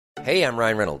Hey, I'm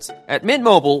Ryan Reynolds. At Mint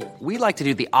Mobile, we like to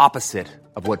do the opposite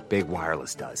of what Big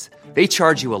Wireless does. They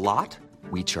charge you a lot,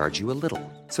 we charge you a little.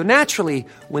 So naturally,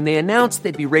 when they announced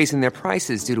they'd be raising their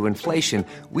prices due to inflation,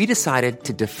 we decided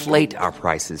to deflate our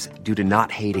prices due to not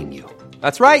hating you.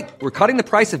 That's right. We're cutting the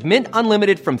price of Mint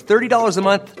Unlimited from $30 a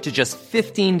month to just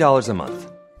 $15 a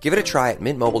month. Give it a try at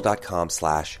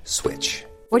mintmobile.com/switch.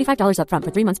 $45 up front for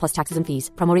 3 months plus taxes and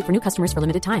fees. Promo rate for new customers for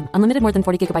limited time. Unlimited more than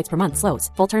 40 gigabytes per month. Slows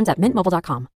full terms at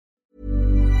mintmobile.com.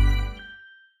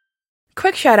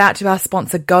 Quick shout out to our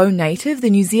sponsor Go Native, the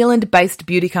New Zealand-based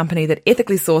beauty company that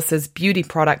ethically sources beauty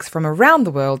products from around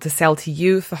the world to sell to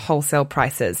you for wholesale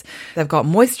prices. They've got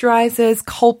moisturizers,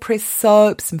 cold-pressed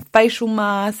soaps, some facial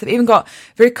masks. They've even got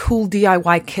very cool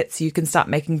DIY kits so you can start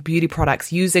making beauty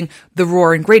products using the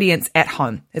raw ingredients at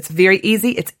home. It's very easy,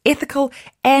 it's ethical,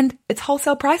 and it's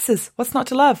wholesale prices. What's not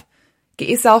to love? Get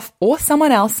yourself or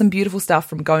someone else some beautiful stuff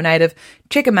from Go Native.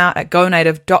 Check them out at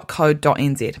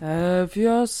gonative.co.nz. Have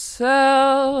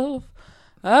yourself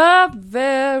a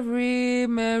very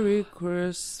Merry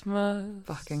Christmas.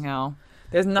 Fucking hell.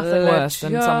 There's nothing worse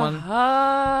than someone...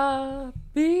 heart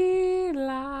be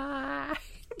light.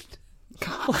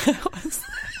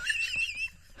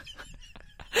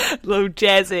 Little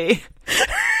jazzy.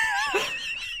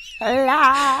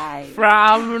 Alive.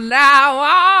 From now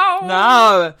on.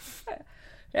 No.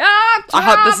 I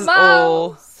hope this is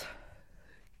all...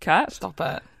 Cut. Stop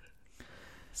it.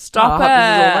 Stop I it. hope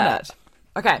this is all in it.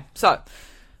 Okay, so...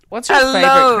 What's your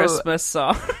favourite Christmas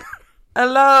song?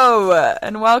 Hello,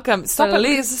 and welcome. Stop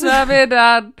Feliz it.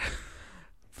 Navidad.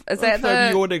 Is that You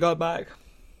the... already got back.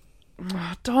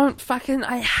 Oh, don't fucking...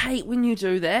 I hate when you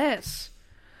do that.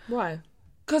 Why?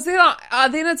 Because then,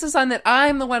 then it's a sign that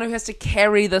I'm the one who has to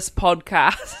carry this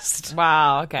podcast.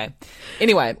 Wow, okay.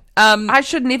 Anyway, I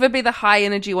should never be the high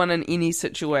energy one in any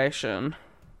situation.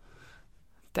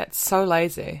 that's so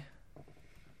lazy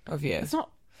of you. It's not...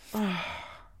 I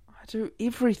do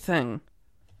everything.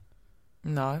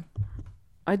 No,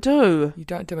 I do. you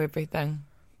don't do everything.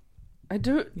 I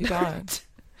do. You don't.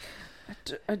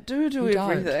 I do You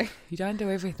everything. don't. You don't do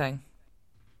everything.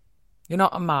 You're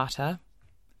not a martyr.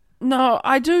 No,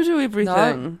 I do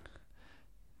everything.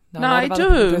 No, No, a lot I of other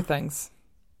people do. do things.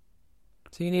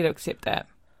 So you need to accept that.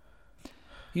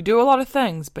 You do a lot of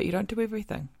things, but you don't do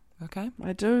everything. Okay?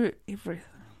 I do everything.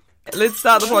 Let's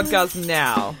start the podcast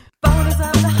now. Bonus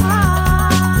of the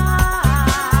heart.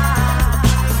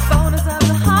 Bonus of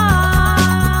the heart.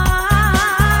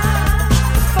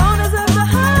 Bonus of the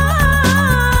heart.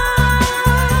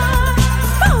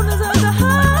 Bonus of the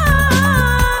heart.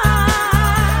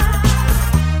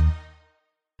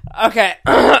 Okay.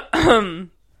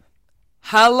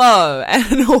 Hello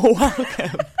and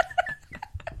welcome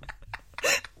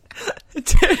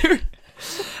to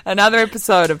another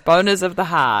episode of Boners of the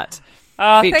Heart.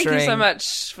 Thank you featuring so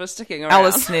much for sticking around.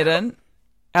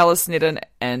 Alice Snedden,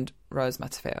 and Rose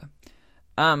Matafeo.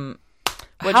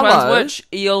 Which hello. one's which?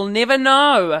 You'll never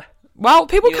know Well,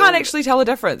 people can't actually tell the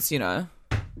difference, you know.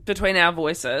 between our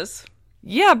voices.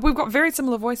 Yeah, we've got very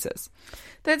similar voices.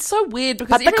 That's so weird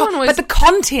because But everyone always... the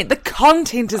content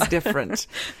is different.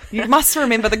 You must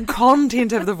remember the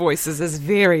content of the voices is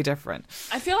very different.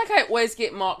 I feel like I always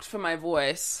get mocked for my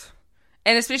voice.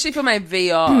 And especially for my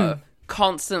VO.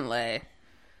 Constantly.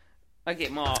 I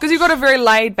get mocked. Because you've got a very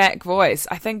laid-back voice.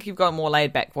 I think you've got a more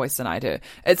laid-back voice than I do.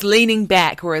 It's leaning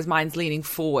back, whereas mine's leaning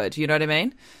forward. You know what I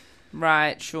mean?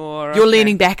 Right, sure. You're okay.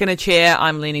 leaning back in a chair,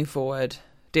 I'm leaning forward.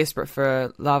 Desperate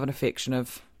for love and affection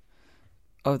of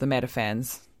the Matter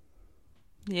fans.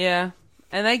 Yeah.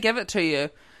 And they give it to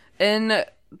you in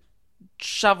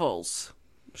shovels.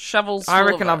 Shovels I full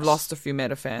reckon of I've it. lost a few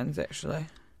Matter fans, actually.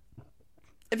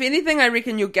 If anything, I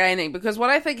reckon you're gaining, because what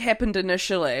I think happened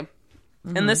initially,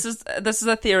 and this is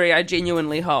a theory I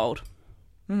genuinely hold,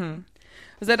 is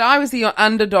that I was the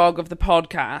underdog of the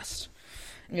podcast,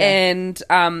 and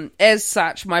as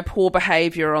such, my poor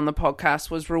behaviour on the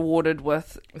podcast was rewarded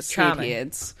with charming.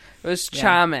 heads. It was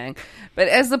charming, but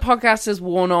as the podcast has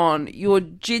worn on, your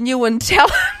genuine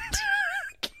talent.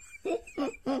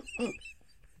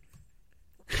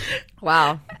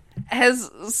 Wow. has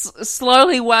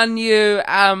slowly won you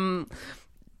the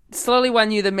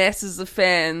masses of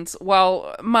fans,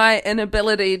 while my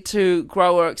inability to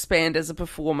grow or expand as a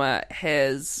performer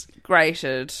has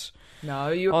grated No,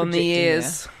 you're on the projecting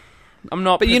ears. I'm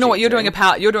not. But you know what? You're doing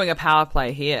projecting. a power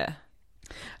play here.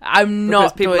 I'm because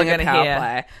not people are doing a gonna power hear-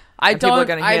 play. I and people don't. are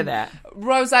gonna hear that.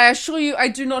 Rose, I assure you, I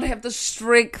do not have the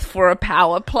strength for a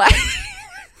power play.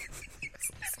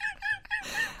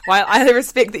 While I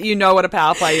respect that you know what a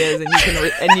power play is and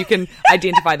you can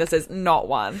identify this as not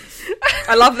one.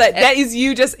 I love that. That is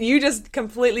you just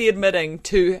completely admitting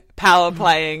to power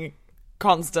playing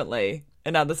constantly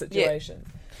in other situations.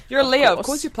 You're a Leo. Of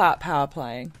course you play power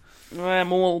playing.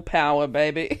 I'm all power,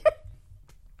 baby.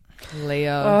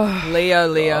 Leo.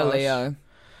 Leo.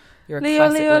 You're a Leo,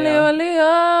 classic Leo, Leo. Leo,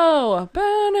 Leo.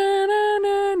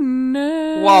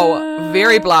 Ba-na-na-na-na. Whoa,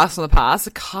 very blast from the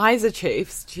past. Kaiser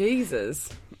Chiefs. Jesus.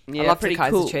 Yeah, I love the pretty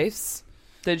Kaiser cool. Chiefs.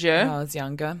 Did you? When I was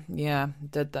younger. Yeah,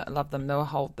 did that. Love them. They were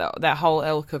that whole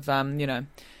ilk of, your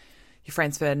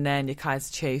Franz Ferdinand, your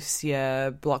Kaiser Chiefs,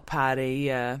 your Block Party,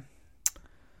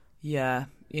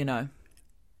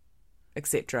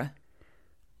 etc.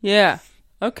 Yeah.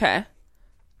 Okay.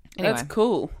 Anyway. That's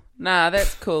cool. Nah,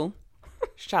 that's cool.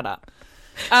 Shut up.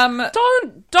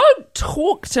 Don't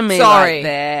talk to me Sorry. like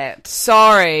that.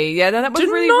 Sorry. Yeah, that was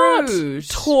Do really not rude.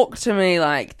 talk to me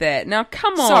like that. Now,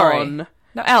 come Sorry. on.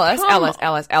 No, Alice. Come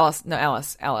Alice.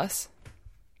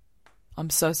 I'm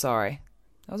so sorry.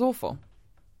 That was awful.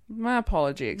 My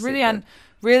apology accepted.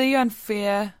 Really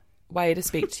unfair way to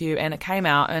speak to you, and it came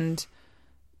out, and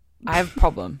I have a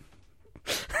problem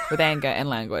with anger and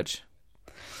language.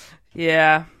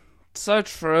 Yeah. So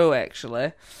true,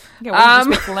 actually. Yeah, what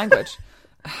respectful language?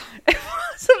 It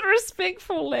wasn't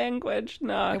respectful language,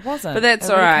 no. It wasn't. But that's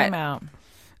It all really right. came out.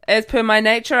 As per my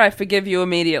nature, I forgive you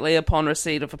immediately upon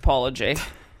receipt of apology.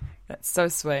 That's so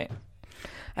sweet.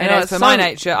 I And know, as it's for so- my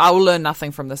nature, I will learn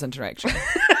nothing from this interaction.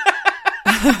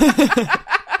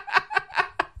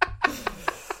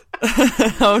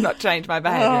 I will not change my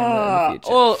behaviour in the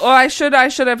future. Or I should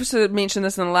have mentioned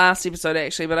this in the last episode,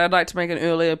 actually, but I'd like to make an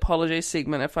early apology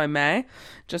segment, if I may,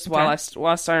 just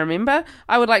whilst I remember.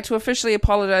 I would like to officially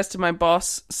apologise to my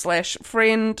boss /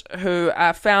 friend who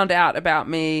found out about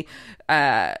me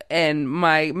and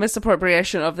my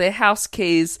misappropriation of their house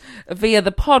keys via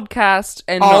the podcast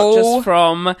and not just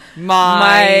from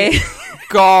my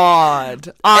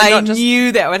God. I not just-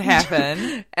 knew that would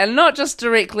happen. and not just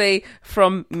directly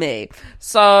from me.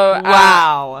 So,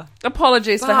 Wow.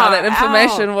 apologies for how that Far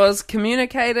information out. was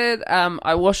communicated.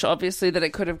 I wish, obviously, that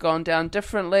it could have gone down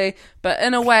differently. But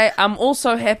in a way, I'm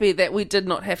also happy that we did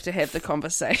not have to have the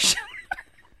conversation.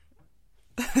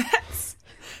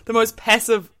 The most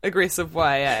passive-aggressive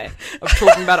way, of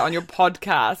talking about it on your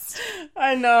podcast.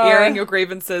 I know. Airing your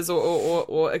grievances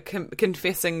or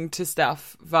confessing to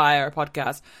stuff via a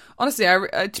podcast. Honestly,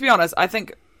 to be honest, I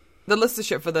think the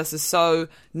listenership for this is so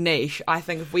niche. I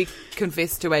think if we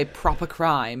confess to a proper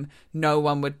crime, no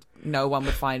one would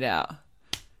find out.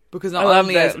 Because not I love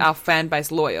only is that. our fan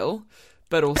base loyal,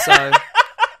 but also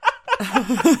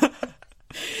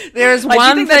There is like, do you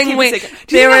one think they'd thing keep a we... secret?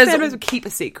 Do you There think is... our fan base would keep a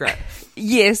secret?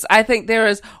 Yes, I think there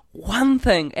is one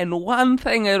thing, and one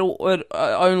thing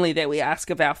only that we ask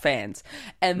of our fans,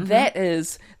 and that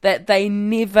is that they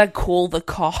never call the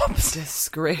cops.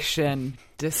 Discretion.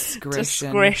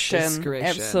 Absolutely.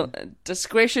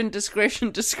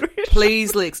 Discretion.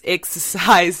 Please, let's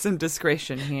exercise some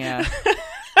discretion here.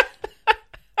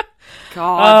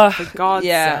 God, for God's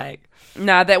sake.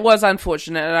 No, that was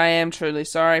unfortunate, and I am truly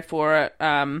sorry for it.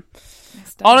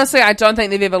 Honestly, I don't think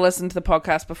they've ever listened to the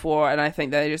podcast before, and I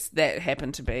think that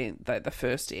happened to be the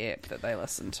first ep that they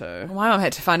listened to. My mum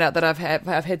had to find out that I've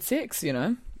had sex,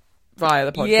 via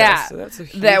the podcast. Yeah, so that's a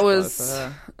huge that blow was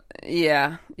for her.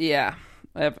 yeah,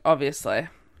 obviously.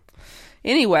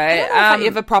 Anyway, I don't know if I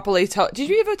ever properly told. Did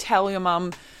you ever tell your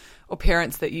mum or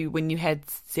parents that when you had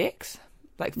sex,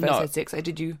 like first No. had sex?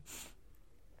 Did you?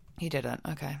 You didn't.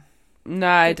 Okay. no,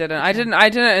 I didn't. I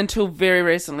didn't until very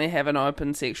recently have an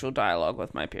open sexual dialogue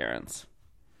with my parents.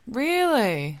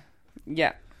 Really?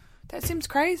 Yeah. That seems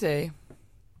crazy.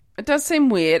 It does seem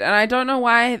weird, and I don't know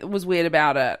why I was weird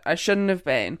about it. I shouldn't have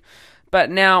been. But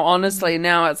now, honestly,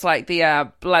 now it's like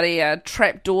the bloody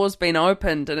trap door's been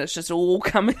opened, and it's just all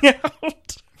coming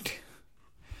out.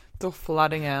 It's all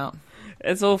flooding out.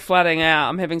 It's all flooding out.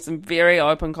 I'm having some very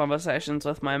open conversations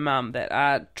with my mum that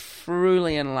are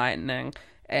truly enlightening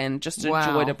and just a Wow.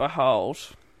 joy to behold.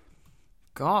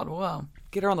 God, wow.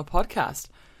 Get her on the podcast.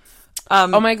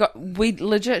 Oh my God, we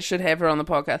legit should have her on the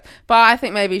podcast. But I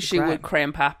think maybe she Great. would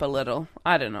cramp up a little.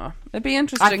 I don't know. It'd be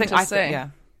interesting to see. yeah.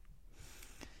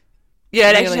 Yeah,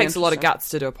 it Really actually takes a lot of interesting. guts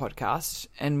to do a podcast,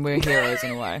 and we're heroes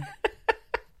in a way.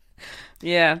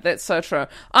 Yeah, that's so true.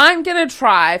 I'm going to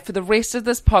try for the rest of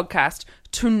this podcast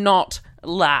to not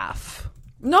laugh.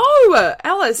 No,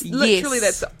 Alice, literally Yes.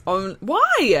 that's the only...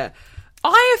 Why?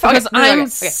 I have... Because okay, no, I'm okay.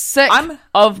 sick I'm-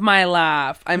 of my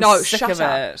laugh. I'm No, sick shut of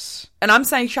up. it. And I'm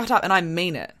saying shut up, and I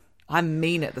mean it. I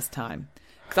mean it this time.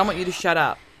 Because I want you to shut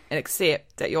up. and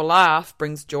accept that your laugh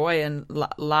brings joy and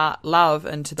love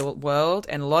into the world,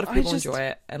 and a lot of people enjoy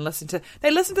it and listen to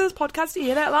this podcast to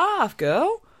hear that laugh,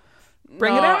 girl.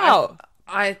 Bring it out.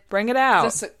 Bring it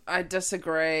out. I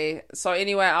disagree. So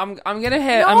anyway, I'm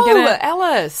gonna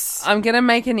Alice. I'm gonna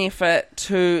make an effort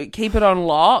to keep it on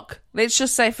lock. Let's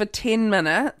just say for 10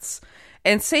 minutes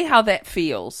and see how that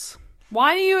feels.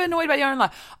 Why are you annoyed about your own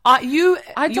laugh? don't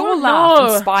Your laugh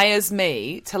know. inspires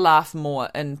me to laugh more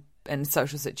in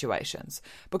social situations,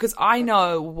 because I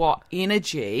know what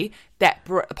energy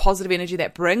positive energy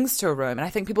that brings to a room, and I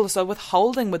think people are so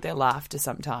withholding with their laughter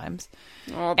sometimes.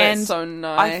 Oh, that's so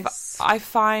nice. I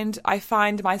find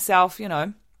myself,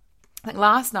 I think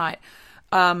last night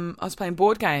I was playing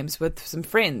board games with some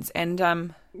friends,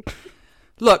 and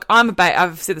look,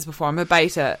 I've said this before, I'm a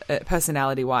beta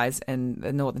personality wise in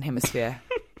the Northern Hemisphere,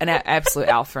 an absolute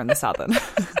alpha in the Southern.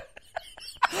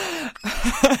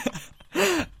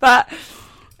 But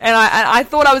I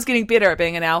thought I was getting better at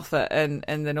being an alpha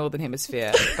in the Northern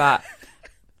Hemisphere, but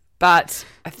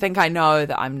I think I know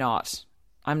that I'm not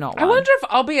one. I wonder if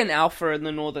I'll be an alpha in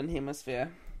the Northern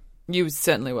Hemisphere. You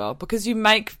certainly will, because when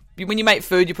you make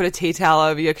food, you put a tea towel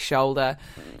over your shoulder.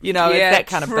 It's that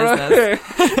kind of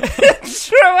business.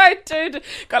 True, I do.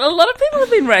 God, a lot of people have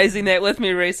been raising that with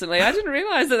me recently. I didn't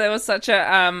realise that was such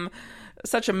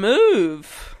a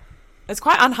move. It's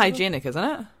quite unhygienic, isn't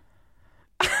it?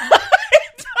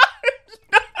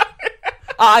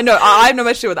 I know. I have no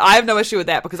issue with. I have no issue with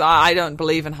that, because I don't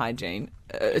believe in hygiene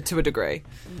to a degree.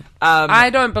 I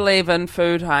don't believe in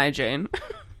food hygiene.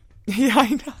 Yeah, I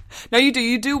know. No, you do.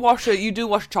 You do wash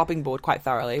a chopping board quite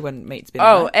thoroughly when meat's been.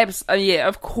 Oh, yeah,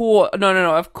 of course.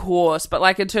 No, of course. But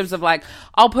like in terms of like,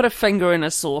 I'll put a finger in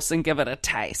a sauce and give it a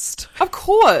taste. Of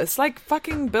course, like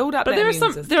fucking build up. But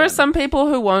there are some people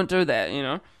who won't do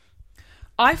that.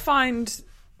 I find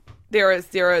there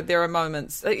are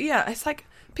moments. It's like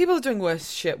people are doing worse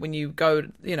shit when you go.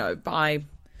 You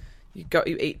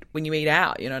eat when you eat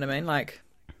out. You know what I mean? Like,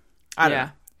 I don't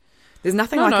know. There's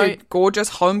nothing a gorgeous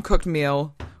home cooked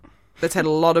meal that's had a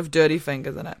lot of dirty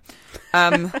fingers in it.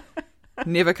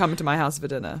 Never come to my house for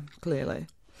dinner, clearly.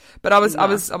 But I was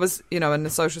in a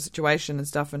social situation and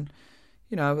stuff, and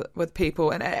with people,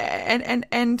 and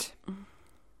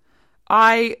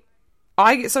I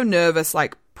get so nervous,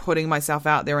 like putting myself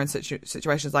out there in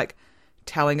situations like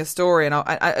telling a story, and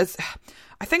I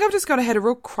think I've just had a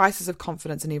real crisis of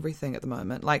confidence in everything at the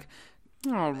moment, like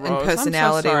in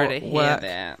personality, I'm so sorry to hear work.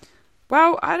 that.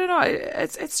 Well, I don't know.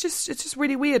 It's just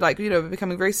really weird. Like,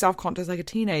 becoming very self-conscious like a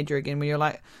teenager again, when you're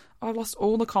like, oh, I've lost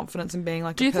all the confidence in being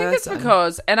like do a you person. think it's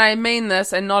because, and I mean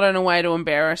this and not in a way to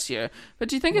embarrass you, but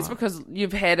do you think it's because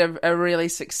you've had a really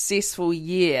successful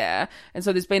year, and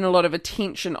so there's been a lot of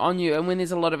attention on you, and when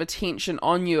there's a lot of attention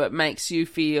on you, it makes you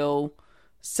feel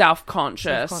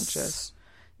self-conscious.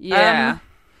 Yeah.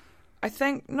 I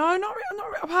think, no, not really.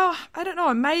 Well, I don't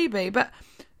know, maybe, but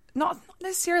not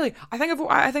necessarily. I think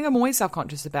I'm always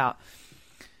self-conscious about,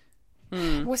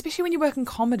 well, especially when you work in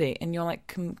comedy and you're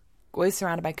like always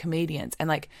surrounded by comedians, and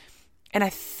I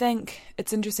think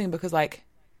it's interesting because like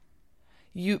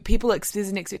there's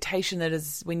an expectation that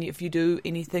is if you do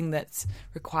anything that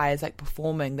requires like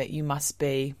performing, that you must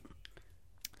be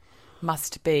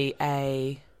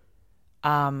a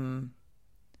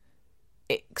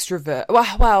extrovert.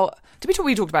 Well,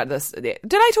 we talked about this. We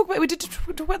did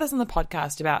talk about this on the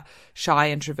podcast about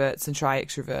shy introverts and shy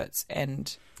extroverts,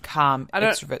 and calm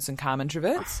extroverts and calm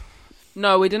introverts.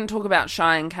 No, we didn't talk about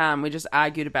shy and calm. We just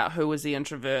argued about who was the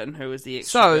introvert and who was the extrovert.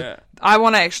 So I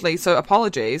want to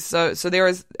apologies. So there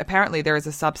is a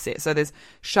subset. So there's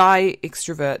shy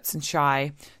extroverts and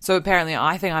shy. So apparently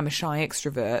I think I'm a shy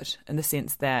extrovert in the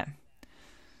sense that,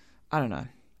 I don't know.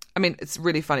 I mean, it's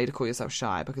really funny to call yourself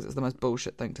shy because it's the most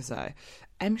bullshit thing to say.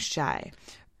 I'm shy.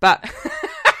 But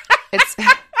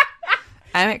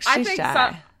I'm actually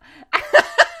shy.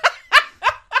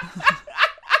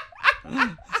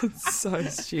 It's so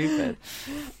stupid.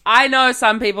 I know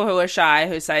some people who are shy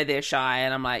who say they're shy,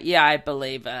 and I'm like, yeah, I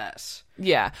believe it.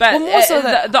 Yeah. But more so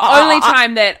the only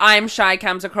time that I'm shy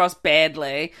comes across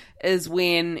badly is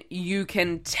when you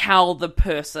can tell the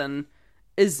person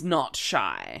is not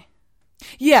shy.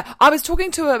 Yeah, I was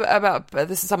talking to about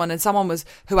this is someone, and someone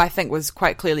who I think was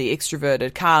quite clearly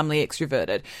extroverted, calmly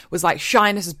extroverted, was like,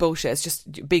 shyness is bullshit. It's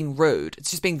just being rude.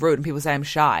 It's just being rude, and people say I'm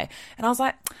shy. And I was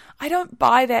like, I don't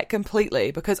buy that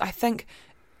completely, because I think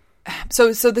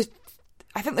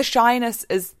I think the shyness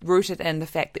is rooted in the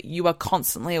fact that you are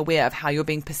constantly aware of how you're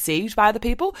being perceived by other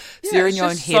people. So you're in your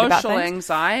own head about social things.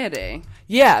 anxiety.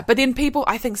 Yeah, but then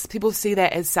I think people see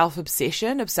that as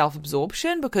self-obsession, of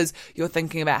self-absorption, because you're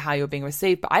thinking about how you're being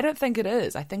received. But I don't think it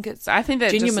is. I think it's I think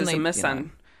that genuinely, just is a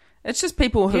It's just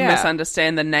people who Yeah.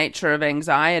 misunderstand the nature of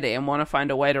anxiety and want to find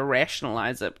a way to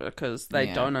rationalize it because they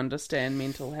Yeah. don't understand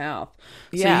mental health.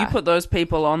 So Yeah. you put those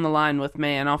people on the line with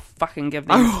me and I'll fucking give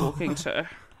them talking to.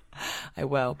 I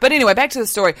will. But anyway, back to the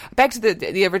story. Back to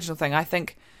the original thing. I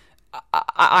think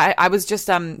I was just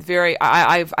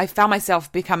I found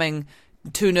myself becoming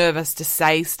too nervous to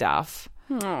say stuff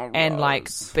and like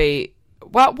Rose. be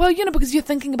well, because you're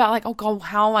thinking about like, oh god,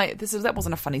 how am I? That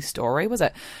wasn't a funny story, was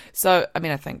it? So I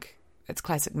mean, I think it's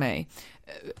classic me.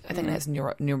 I think that's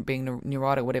being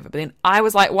neurotic or whatever. But then I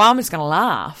was like, well, I'm just going to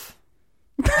laugh.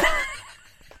 I'm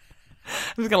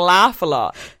just going to laugh a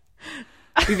lot.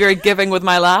 Be very giving with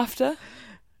my laughter.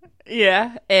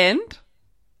 Yeah, and? It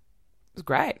was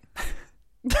great.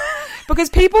 Because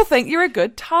people think you're a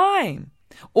good time.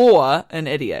 Or an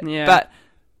idiot. Yeah.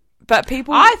 But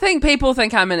people... I think people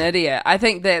think I'm an idiot. I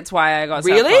think that's why I got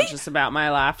Really? self-conscious about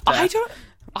my laughter.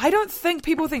 I don't think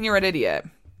people think you're an idiot.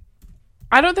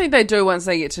 I don't think they do once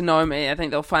they get to know me. I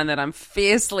think they'll find that I'm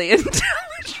fiercely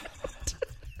intelligent.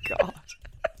 God.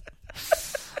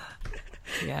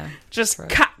 Yeah. Just true.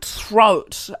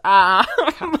 cutthroat.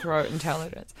 Cutthroat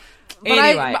intelligence. But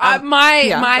Anyway. my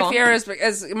go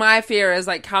on. fear is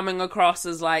like coming across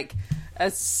as like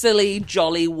a silly,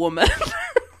 jolly woman.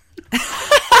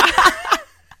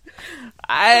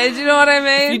 Do you know what I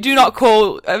mean? If you do not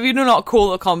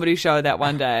call a comedy show that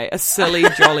one day a silly,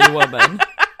 jolly woman.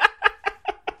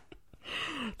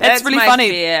 That's really my funny.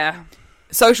 Fear.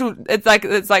 Social, it's like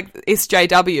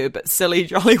SJW, but silly,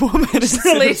 jolly woman is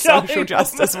Silly, social jolly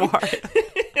justice woman. warrior.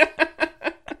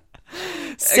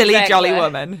 Silly, Exactly. jolly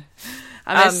woman.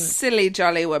 I'm a silly,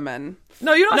 jolly woman.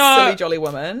 No, you're not No. a silly, jolly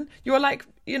woman. You're like,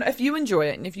 if you enjoy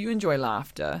it and if you enjoy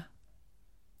laughter,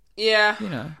 Yeah.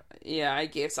 know. Yeah, I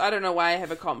guess. I don't know why I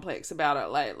have a complex about it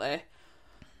lately.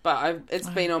 But it's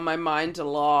been on my mind a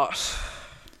lot.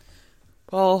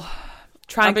 Well,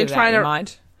 try and I've been get it out trying of your to-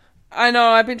 mind. I know,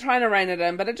 I've been trying to rein it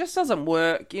in, but it just doesn't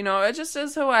work. You know, it just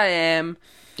is who I am.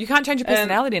 You can't change your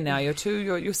personality now. You're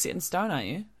set in stone, aren't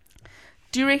you?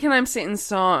 Do you reckon I'm set in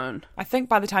stone? I think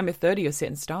by the time you're 30, you're set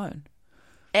in stone.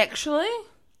 Actually?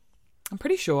 I'm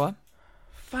pretty sure.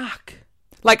 Fuck.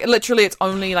 Like literally, it's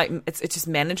only like it's just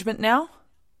management now.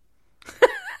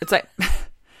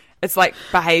 it's like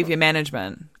behavior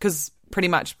management because pretty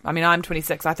much. I mean, I'm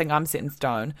 26. I think I'm set in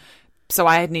stone. So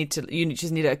you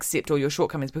just need to accept all your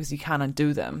shortcomings because you can't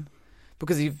undo them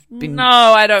because you've been. No,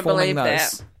 I don't forming believe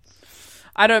those. that.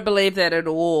 I don't believe that at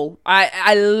all.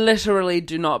 I literally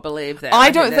do not believe that.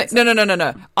 I don't that's- think.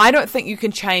 No. I don't think you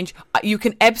can change. You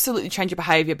can absolutely change your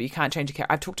behavior, but you can't change your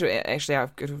character. I've talked to actually our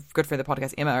good friend of the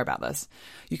podcast, Emma, about this.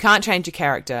 You can't change your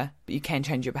character, but you can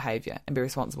change your behavior and be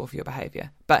responsible for your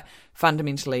behavior. But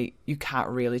fundamentally, you can't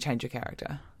really change your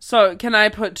character. So, can I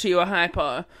put to you a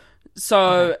hypo?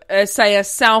 So, say a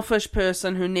selfish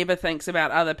person who never thinks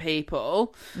about other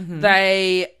people,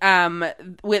 they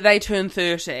turn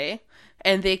 30,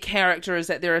 and their character is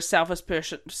that they're a selfish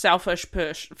person.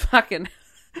 Fucking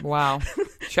Wow,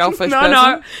 shellfish. no, person?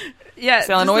 no, yeah.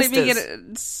 Selling just let me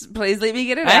oysters. please let me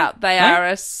get it Eh? out. They Eh? are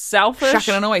a selfish.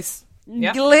 Shucking an oyster.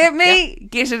 Yeah. Let me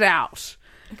get it out.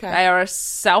 Okay. They are a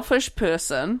selfish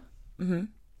person.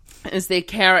 Is their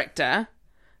character,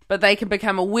 but they can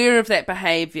become aware of that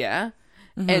behavior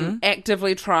and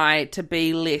actively try to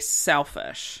be less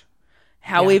selfish.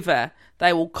 However,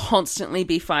 they will constantly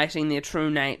be fighting their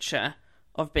true nature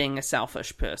of being a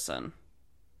selfish person.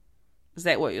 Is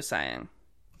that what you're saying?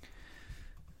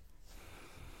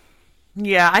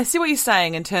 Yeah, I see what you're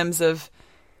saying in terms of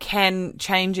can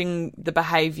changing the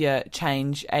behavior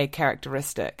change a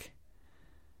characteristic?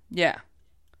 Yeah.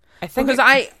 I think Because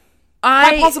quite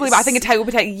I possibly, but I think it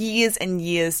would take years and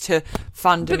years to But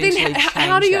fundamentally then, change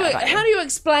how do you that about how do you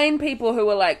explain people who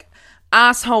are like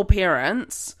asshole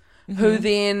parents who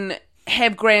then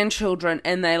have grandchildren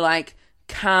and they like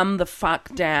calm the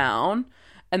fuck down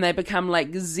and they become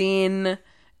like zen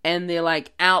and their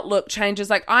like outlook changes?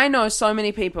 Like I know so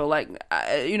many people like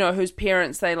whose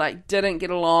parents they like didn't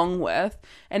get along with,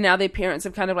 and now their parents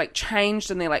have kind of like changed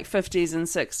in their like 50s and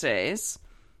 60s.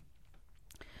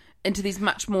 Into these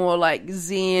much more like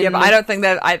zen. Yeah, but I don't think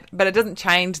but it doesn't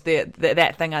change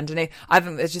that thing underneath. I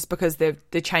think it's just because they're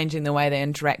changing the way they're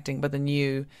interacting with a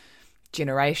new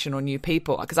generation or new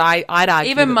people. Because I'd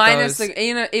argue even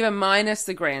that even minus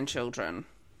the grandchildren,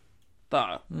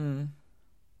 though. What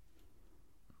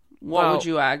Well- would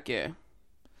you argue?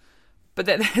 But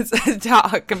that's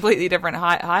a completely different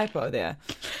hypo there.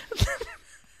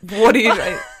 What do you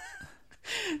think?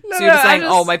 No, So you're no, saying, I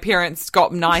just- my parents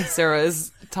got nicer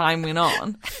as time went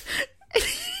on?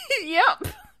 Yep.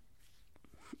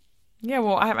 Yeah,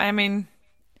 well, I mean...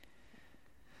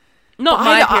 Not But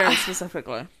my I- parents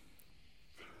specifically.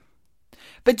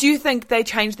 But do you think they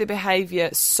changed their behaviour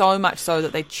so much so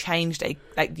that they changed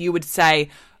like you would say,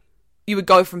 you would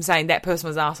go from saying that person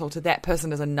was an asshole to that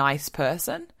person is a nice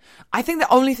person? I think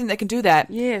the only thing that can do that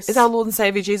Yes. is our Lord and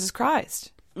Saviour Jesus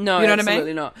Christ. No, You know what I mean?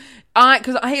 absolutely not.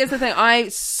 Because here's the thing.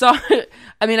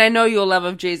 I know your love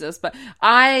of Jesus, but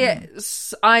I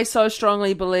so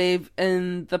strongly believe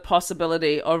in the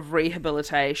possibility of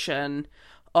rehabilitation,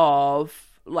 of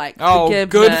like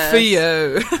forgiveness. Good for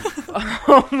you.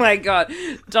 Oh my God.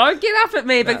 Don't get up at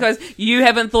me because you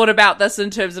haven't thought about this in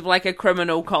terms of like a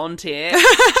criminal context.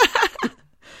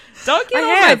 Don't get I on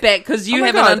my have. back because you Oh my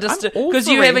haven't God, understood, I'm all because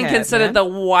for you haven't rehab, considered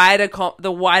man.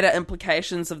 the wider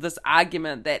implications of this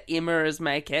argument that Emma is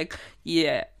making.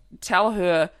 Yeah, tell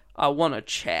her I want to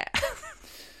chat.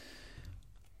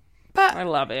 But I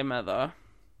love Emma though.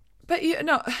 But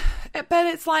but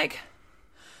it's like,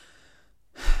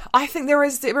 I think there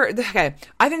is okay.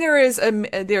 I think there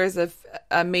is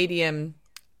a medium,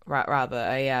 rather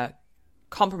a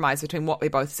compromise between what we're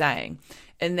both saying.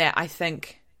 In that, I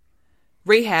think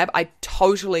rehab, I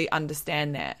totally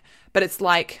understand that, but it's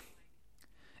like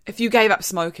if you gave up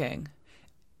smoking.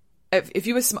 If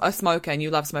you were a smoker and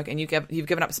you love smoking and you've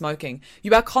given up smoking,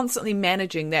 you are constantly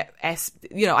managing that.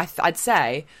 I'd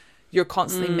say you're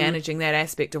constantly managing that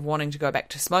aspect of wanting to go back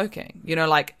to smoking.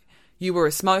 Like you were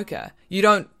a smoker, you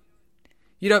don't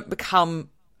become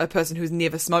a person who's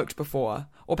never smoked before,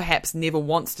 or perhaps never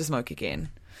wants to smoke again.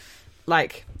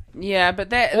 Like, Yeah, but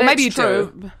that's or maybe you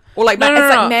true. do, or like No, it's no,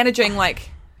 like no. managing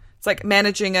it's like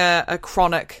managing a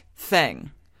chronic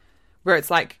thing, where it's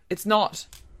like it's not.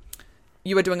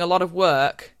 You are doing a lot of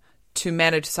work to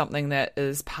manage something that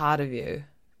is part of you,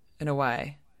 in a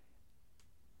way.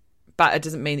 But it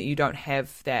doesn't mean that you don't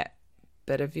have that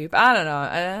bit of you. But I don't know.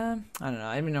 I don't know.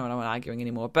 I don't even know what I'm arguing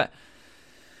anymore. But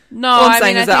No, all I'm I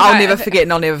saying mean, is I that think I'll never forget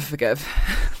and I'll never forgive.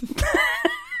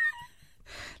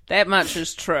 That much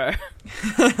is true.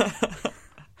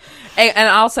 And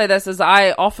I'll say this, is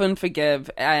I often forgive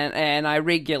and I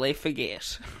regularly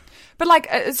forget. But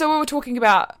so we were talking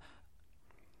about,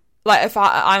 like, if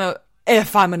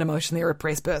I'm an emotionally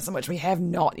repressed person, which we have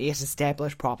not yet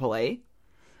established properly.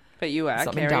 But you are,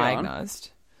 Something carry on.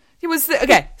 diagnosed. It was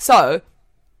okay. So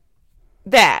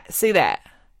that.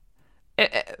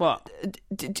 What?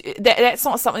 That's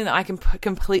not something that I can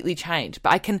completely change,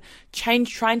 but I can try and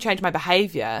change my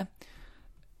behaviour.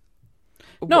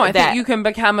 No, I think you can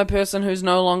become a person who's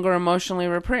no longer emotionally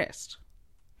repressed.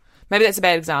 Maybe that's a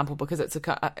bad example because it's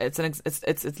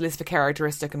less of a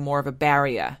characteristic and more of a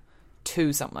barrier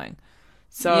to something.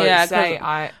 So Yeah, say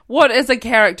 'cause what is a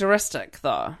characteristic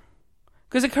though?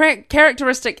 Because a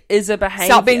characteristic is a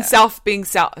behavior. being self.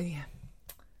 Yeah.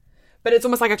 But it's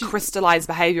almost like a crystallized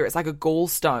behavior. It's like a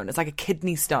gallstone. It's like a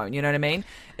kidney stone. You know what I mean?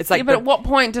 It's like, Yeah, but at what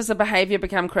point does a behavior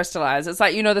become crystallized? It's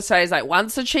like, the saying like,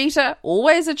 once a cheater,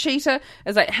 always a cheater.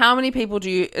 It's like, how many people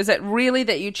is it really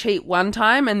that you cheat one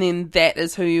time and then that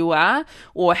is who you are?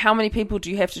 Or how many people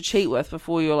do you have to cheat with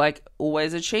before you're like,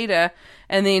 always a cheater?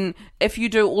 And then if you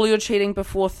do all your cheating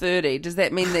before 30, does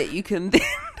that mean that you can then...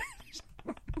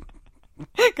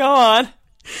 go on.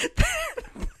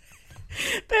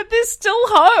 that there's still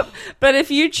hope? But if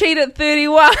you cheat at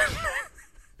 31...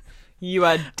 You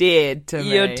are dead to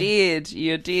me. You're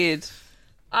dead.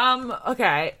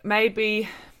 Okay, maybe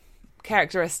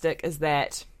characteristic is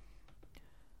that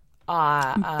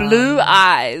Blue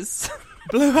eyes.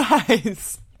 blue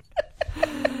eyes.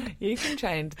 You can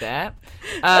change that.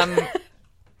 I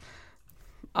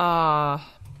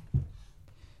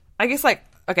guess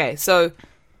so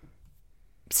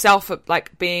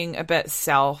being a bit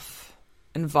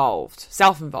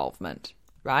self-involvement,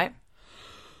 right?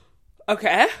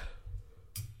 Okay.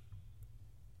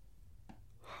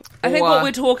 I think what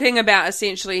we're talking about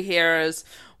essentially here is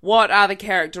what are the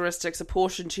characteristics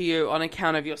apportioned to you on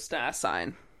account of your star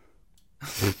sign?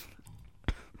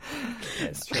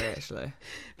 That's true, actually.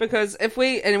 Because have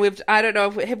we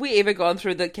ever gone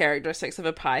through the characteristics of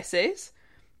a Pisces?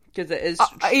 Because it is.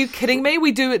 Are you kidding me?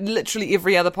 We do it literally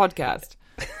every other podcast.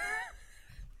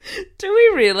 Do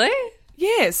we really?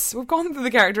 Yes, we've gone through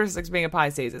the characteristics of being a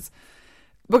Pisces.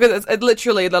 Because it's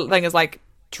literally, the thing is like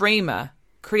dreamer,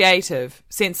 creative,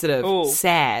 sensitive, Ooh.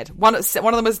 sad. One of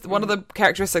the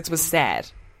characteristics was sad.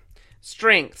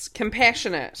 Strengths: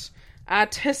 compassionate,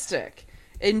 artistic,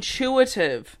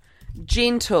 intuitive,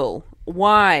 gentle,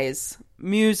 wise,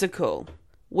 musical,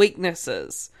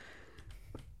 weaknesses,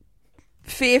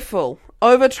 fearful,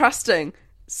 over-trusting,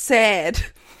 sad,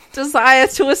 desire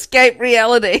to escape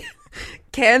reality,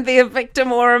 can be a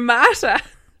victim or a martyr.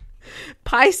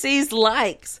 Pisces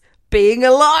likes being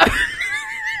alone,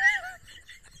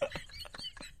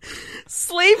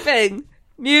 sleeping,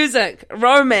 music,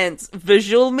 romance,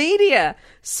 visual media,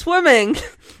 swimming,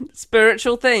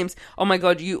 spiritual themes. Oh my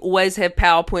god, you always have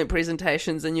PowerPoint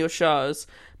presentations in your shows.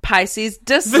 Pisces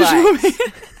dislikes.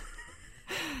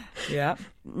 Yeah.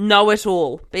 Know it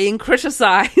all, being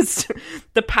criticised,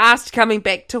 the past coming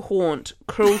back to haunt,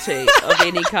 cruelty of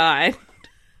any kind.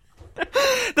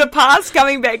 The past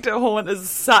coming back to haunt is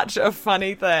such a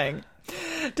funny thing.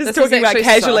 Just This is talking about actually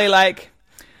casually, so- like,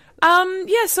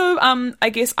 so I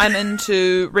guess I'm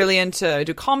really into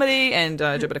do comedy and do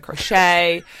a bit of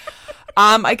crochet.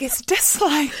 I guess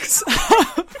dislikes.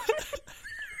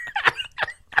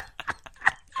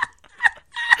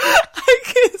 I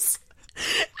guess.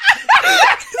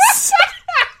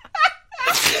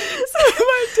 So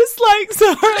my dislikes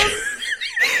are,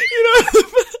 you know.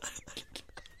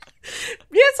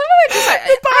 Yeah, some of it just like, I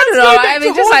don't know. I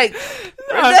mean, just like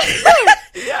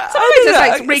Yeah, some of it just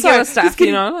like Okay, regular sorry, stuff, just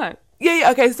kidding. you know. Like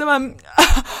Yeah, okay, so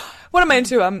what am I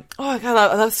into? I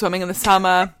love swimming in the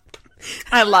summer.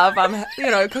 I love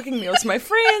cooking meals for my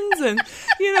friends and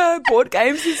board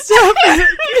games and stuff.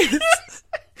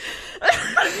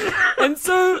 And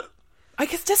so I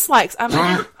guess dislikes.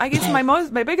 I guess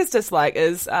my biggest dislike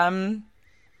is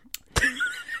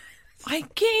I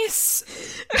guess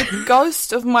the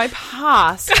ghost of my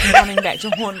past coming back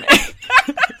to haunt me.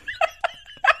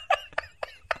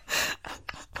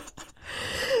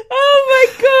 oh my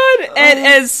god, it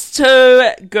is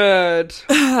too good.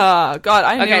 Oh God,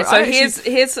 I know. Okay, so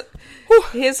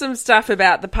here's some stuff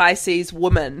about the Pisces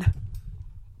woman.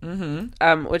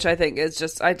 Which I think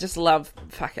is I just love.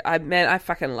 I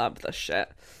fucking love this shit.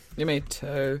 Yeah, me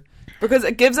too. Because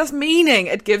it gives us meaning.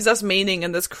 It gives us meaning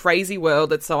in this crazy world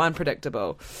that's so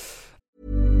unpredictable.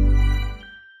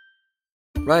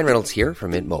 Ryan Reynolds here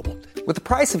from Mint Mobile. With the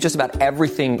price of just about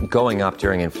everything going up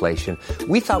during inflation,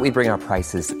 we thought we'd bring our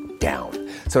prices down.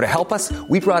 So to help us,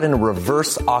 we brought in a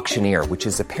reverse auctioneer, which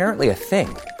is apparently a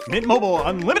thing. Mint Mobile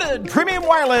Unlimited Premium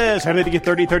Wireless. How to get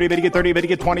 30, 30, bit to get 30, bit to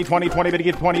get 20, 20, 20, bit to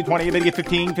get 20, 20, bit to get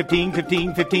 15, 15,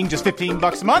 15, 15, just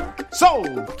 $15 a month?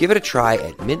 Sold! Give it a try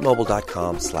at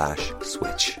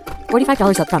mintmobile.com/switch.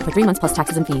 $45 up front for 3 months plus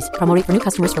taxes and fees. Promo rate for new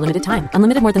customers for limited time.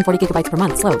 Unlimited more than 40 gigabytes per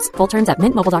month. Slows full terms at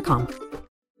mintmobile.com.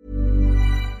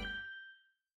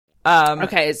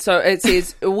 Okay, so it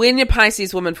says, when your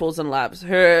Pisces woman falls in love,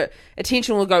 her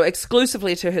attention will go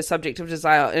exclusively to her subject of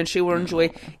desire, and she will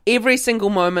enjoy every single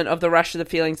moment of the rush of the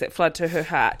feelings that flood to her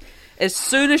heart. As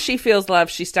soon as she feels love,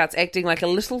 she starts acting like a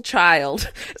little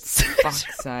child, Fuck's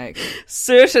sake.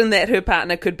 certain that her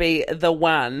partner could be the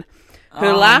one.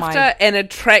 Her laughter and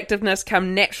attractiveness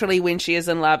come naturally when she is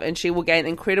in love, and she will gain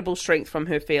incredible strength from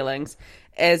her feelings,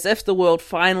 as if the world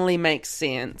finally makes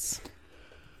sense.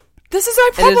 This is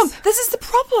our problem. is- This is the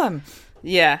problem.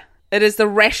 Yeah. It is the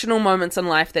rational moments in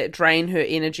life that drain her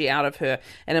energy out of her,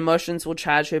 and emotions will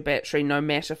charge her battery no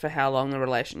matter for how long the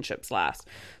relationships last.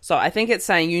 So I think it's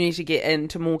saying you need to get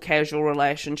into more casual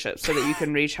relationships so that you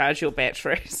can recharge your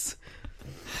batteries.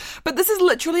 But this is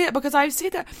literally it, because I've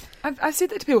said that. I've said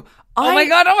that to people. Oh my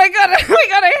god,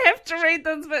 I have to read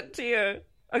this bit to you.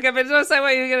 Okay, but don't say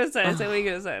what you're going to say. Say what you're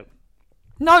going to say.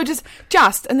 No,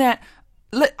 just in that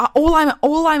all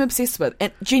I'm obsessed with,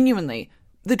 and genuinely,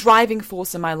 the driving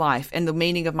force in my life and the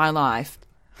meaning of my life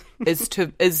is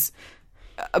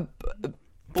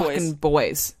fucking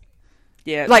boys.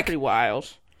 Yeah, it's Like- pretty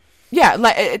wild. Yeah,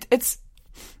 like it's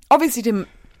obviously to,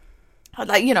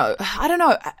 like, I don't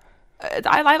know.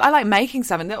 I like making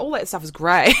stuff, and all that stuff is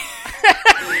great.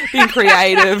 Being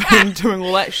creative and doing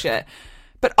all that shit.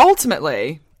 But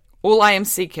ultimately, all I am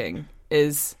seeking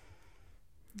is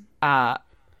a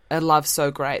love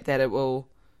so great that it will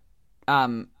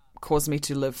cause me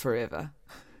to live forever.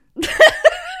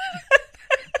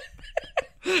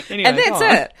 Anyway, And that's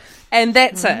it. And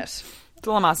that's it. That's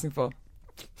all I'm asking for.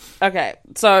 Okay,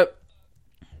 so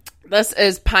this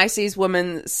is Pisces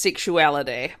women's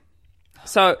sexuality.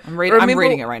 So I'm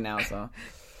reading it right now. So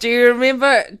Do you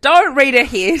remember? Don't read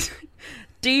ahead.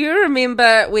 Do you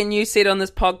remember when you said on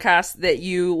this podcast that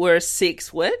you were a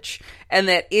sex witch and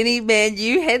that any man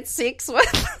you had sex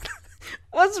with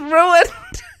was ruined?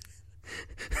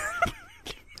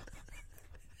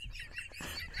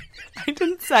 I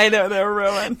didn't say that they were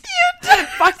ruined. You did.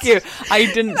 Fuck you. I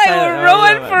didn't They say that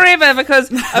were ruined forever because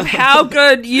of how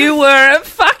good you were at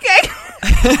fucking.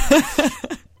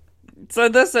 So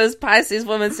this is Pisces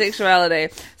woman's sexuality.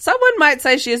 Someone might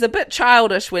say she is a bit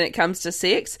childish when it comes to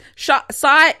sex.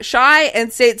 Shy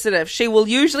and sensitive. She will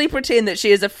usually pretend that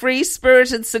she is a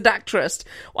free-spirited seductress,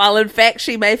 while in fact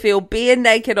she may feel bare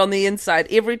naked on the inside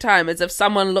every time, as if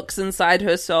someone looks inside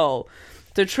her soul.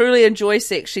 To truly enjoy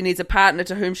sex, she needs a partner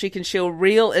to whom she can share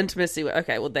real intimacy with.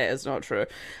 Okay, well, that is not true.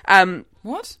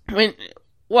 What?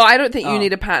 Well, I don't think you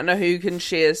need a partner who can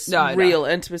share real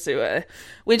intimacy with.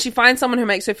 When she finds someone who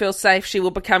makes her feel safe, she will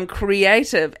become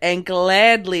creative and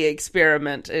gladly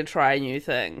experiment and try new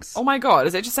things. Oh my god,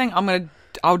 is that just saying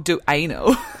I'll do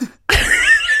anal?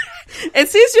 It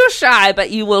says you're shy,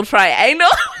 but you will try anal.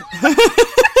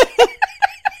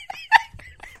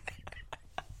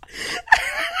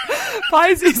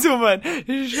 Pisces woman,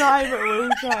 shy but will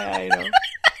try anal.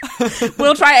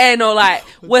 We'll try anal, like,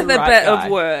 with a right bit guy.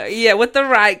 of work. Yeah, with the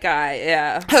right guy,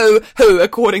 yeah. Who,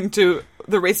 according to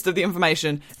the rest of the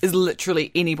information, is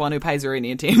literally anyone who pays her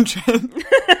any attention.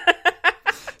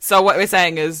 So what we're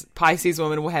saying is Pisces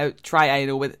woman will try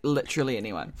anal with literally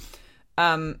anyone.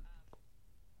 So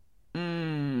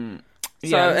in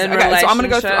So I'm gonna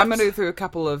go relationships- through a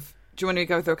couple of. Do you want to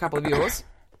go through a couple of yours?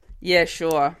 Yeah,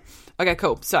 sure. Okay,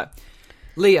 cool. So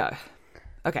Leo.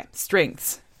 Okay,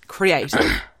 strengths.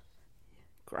 Creative.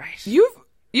 Great.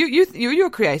 You're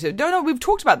creative. No, we've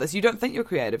talked about this. You don't think you're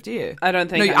creative, do you? I don't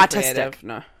think you're I'm artistic.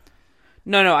 creative,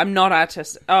 No, I'm not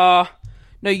artistic. Oh,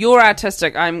 no, you're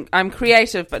artistic. I'm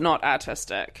creative, but not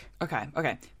artistic.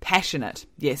 Okay. Passionate.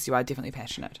 Yes, you are definitely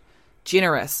passionate.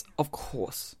 Generous, of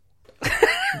course.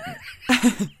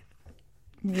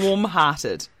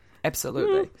 Warm-hearted.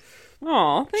 Absolutely.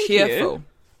 Oh, thank Cheerful.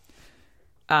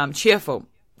 you. Cheerful.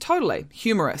 Totally.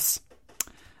 Humorous.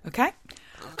 Okay?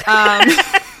 But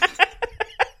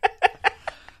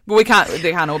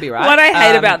they can't all be right. What I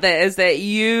hate about that is that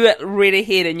you read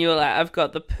ahead and you were like, I've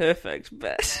got the perfect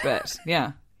bit. But,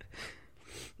 yeah.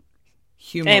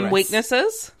 Humorous. And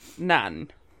weaknesses? None.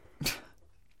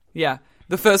 Yeah.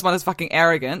 The first one is fucking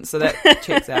arrogant, so that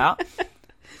checks out.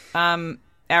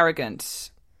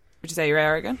 Arrogant. Would you say you're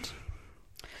arrogant?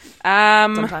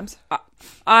 Sometimes. Sometimes.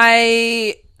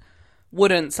 I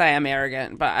wouldn't say I'm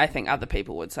arrogant, but I think other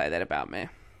people would say that about me.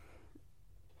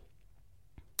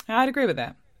 I'd agree with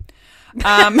that.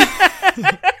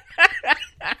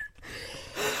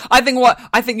 I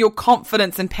think your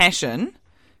confidence and passion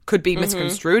could be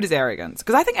misconstrued as arrogance,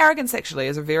 because I think arrogance actually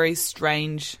is a very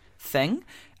strange thing,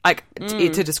 like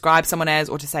to describe someone as,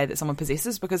 or to say that someone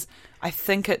possesses, because I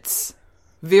think it's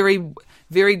very,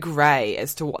 very grey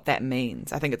as to what that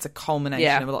means. I think it's a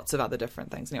culmination of lots of other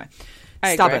different things. Anyway,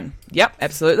 I stubborn. agree. Yep,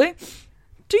 absolutely.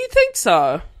 Do you think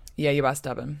so? Yeah, you are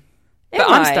stubborn. Am But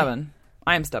I'm I? stubborn.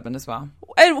 I am stubborn as well.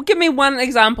 And give me one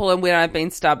example of when I've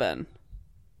been stubborn.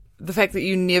 The fact that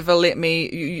you never let me,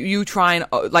 you try and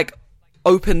like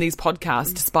open these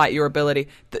podcasts despite your ability.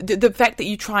 The fact that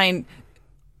you try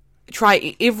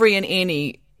every and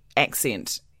any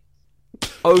accent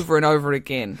over and over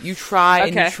again. You try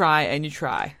and you try and you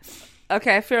try.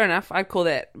 Okay, fair enough. I'd call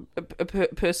that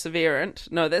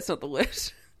perseverant. No, that's not the word.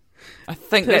 I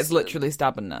think that's literally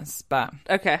stubbornness. But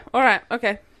Okay, all right,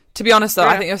 okay. to be honest, though,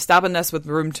 I think you're stubbornness with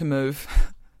room to move.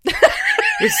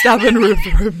 You're stubborn with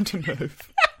room to move.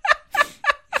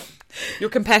 You're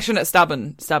compassionate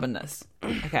stubbornness.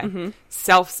 Okay.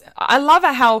 I love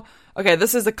it how, okay,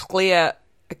 this is a clear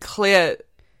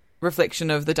reflection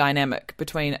of the dynamic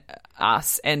between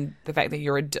us and the fact that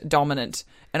you're a dominant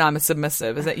and I'm a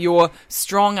submissive, is that you're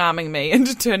strong-arming me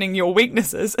into turning your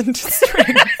weaknesses into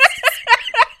strengths.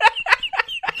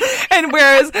 And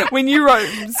whereas when you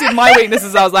said my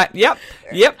weaknesses, I was like, yep,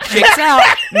 checks out.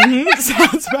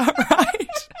 Sounds about right.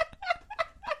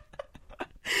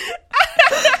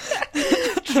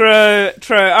 True. All right,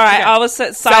 Okay. I will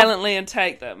sit silently and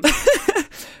take them.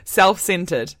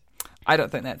 Self-centered. I don't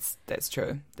think that's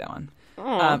true, that one.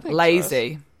 I think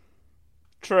lazy.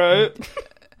 True.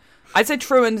 I'd say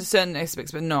true in certain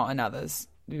aspects, but not in others.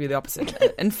 It'd be the opposite.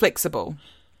 Inflexible.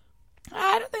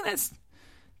 I don't think that's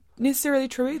necessarily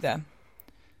true either.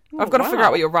 I've got to figure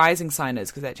out what your rising sign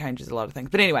is, because that changes a lot of things.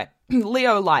 But anyway,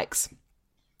 Leo likes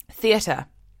theatre.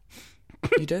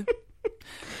 You do?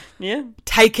 Yeah.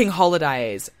 Taking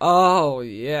holidays. Oh,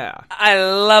 yeah. I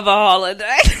love a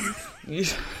holiday. You're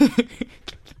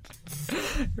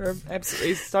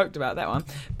absolutely stoked about that one.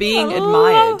 Being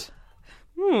admired.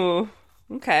 Ooh.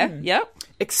 Okay. Yep.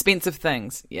 Expensive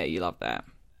things. Yeah, you love that.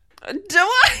 Do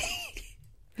I?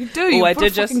 You do. You I put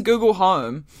did a fucking just- Google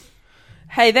Home.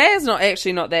 Hey, that is not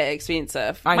actually not that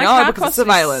expensive. I My know, car because cost of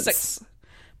me surveillance.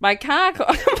 My car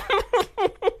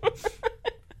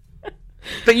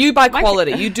But you buy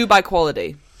quality. You do buy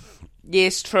quality.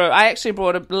 Yes, true. I actually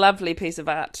brought a lovely piece of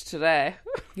art today.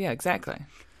 Yeah, exactly.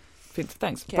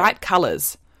 Thanks. Bright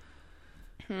colours.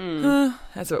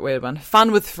 That's a bit weird one.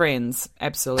 Fun with friends.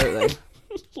 Absolutely.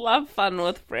 Love fun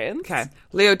with friends. Okay.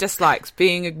 Leo dislikes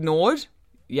being ignored.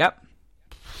 Yep.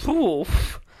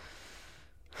 Oof.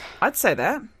 I'd say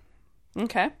that.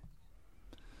 Okay.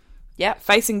 Yep.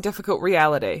 Facing difficult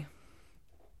reality.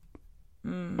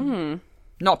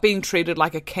 Not being treated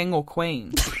like a king or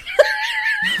queen.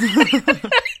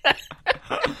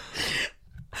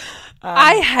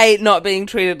 I hate not being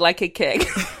treated like a king.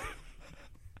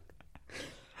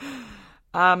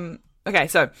 Okay,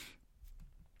 so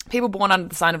people born under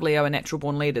the sign of Leo are natural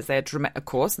born leaders. They are, of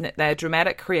course, they are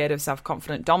dramatic, creative,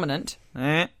 self-confident, dominant,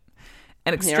 and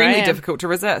extremely difficult to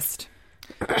resist.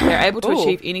 They're able to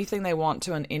achieve anything they want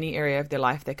to in any area of their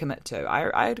life they commit to.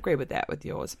 I'd agree with that with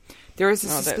yours. There is a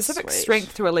specific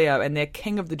strength to a Leo and their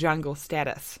king of the jungle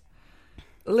status.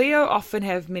 Leo often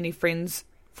have many friends,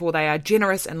 for they are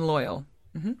generous and loyal.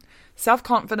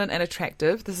 Self-confident and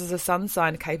attractive, this is a sun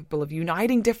sign capable of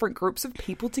uniting different groups of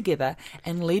people together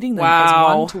and leading them as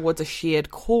one towards a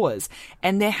shared cause.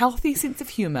 And their healthy sense of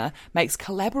humour makes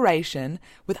collaboration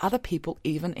with other people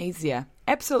even easier.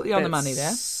 Absolutely on the money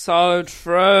there. So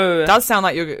true. It does sound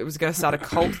like it was going to start a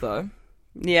cult, though.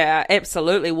 Yeah,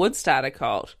 absolutely would start a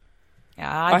cult.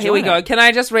 Yeah, here we go. Can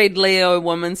I just read Leo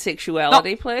woman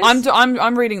sexuality, please?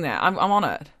 I'm reading that. I'm on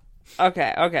it.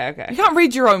 Okay. You can't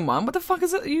read your own one. What the fuck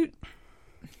is it?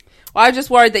 Well, I'm just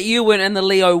worried that you weren't in the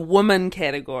Leo woman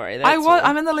category.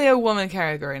 I'm in the Leo woman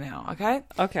category now, okay?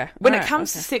 Okay. When it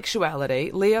comes to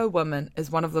sexuality, Leo woman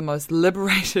is one of the most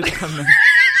liberated women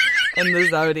in the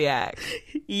zodiac.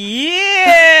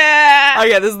 Yeah!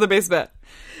 Okay, this is the best bit.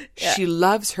 Yeah. She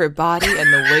loves her body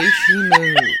and the way she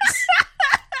moves.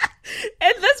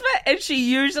 And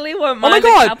she usually won't mind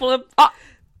a couple of...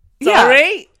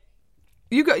 Sorry?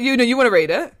 Yeah. You want to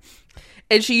read it?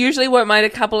 And she usually won't mind a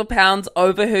couple of pounds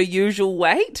over her usual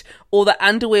weight, or the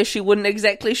underwear she wouldn't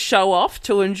exactly show off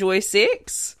to enjoy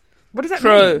sex. What does that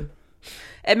mean?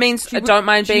 It means don't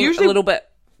mind being a little bit...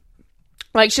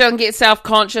 Like, she doesn't get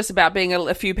self-conscious about being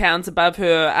a few pounds above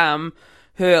her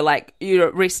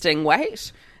resting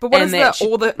weight. But what is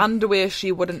all the underwear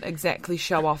she wouldn't exactly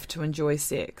show off to enjoy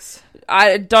sex?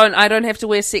 I don't have to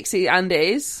wear sexy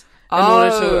undies. In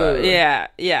order to, yeah.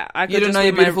 You don't know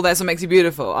you're beautiful, that's what makes you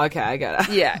beautiful. Okay, I get it.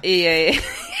 Yeah.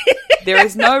 There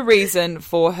is no reason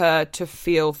for her to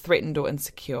feel threatened or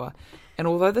insecure. And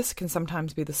although this can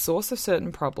sometimes be the source of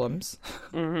certain problems,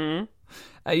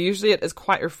 usually it is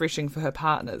quite refreshing for her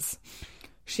partners.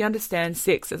 She understands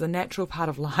sex as a natural part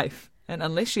of life. And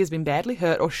unless she has been badly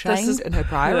hurt or shamed in her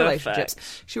prior relationships,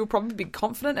 she will probably be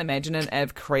confident,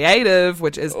 imaginative, creative,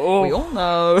 which is, we all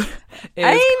know,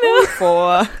 is called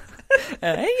for.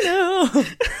 I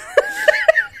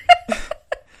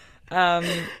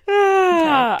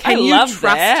love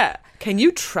that. Can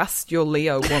you trust your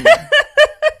Leo woman?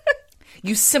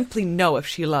 You simply know if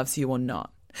she loves you or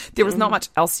not. There is not much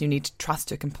else you need to trust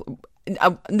her completely.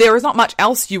 There is not much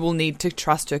else you will need to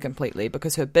trust her completely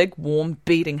because her big, warm,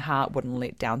 beating heart wouldn't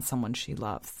let down someone she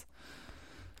loves.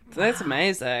 That's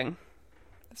amazing.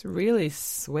 It's really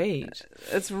sweet.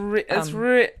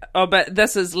 But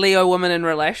this is Leo woman in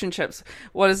relationships.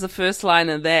 What is the first line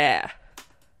of there?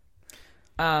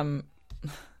 Hang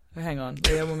on.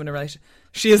 Leo woman in relationship.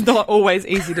 She is not always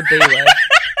easy to be with.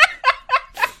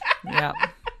 Yeah.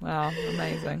 Wow.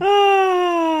 Amazing.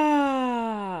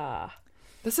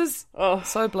 This is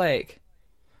so bleak.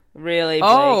 Really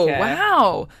bleak. Oh,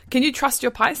 wow. Can you trust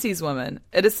your Pisces woman?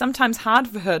 It is sometimes hard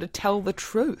for her to tell the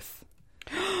truth.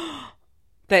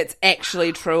 That's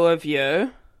actually true of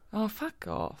you. Oh, fuck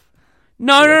off.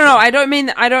 No. I don't mean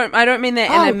that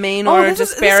in a mean or a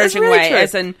disparaging way. True.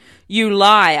 As in, you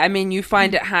lie. I mean, you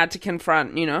find it hard to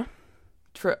confront, you know?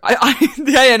 True.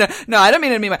 No, I don't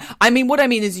mean it in a mean way. I mean, what I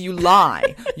mean is you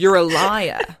lie. You're a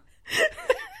liar.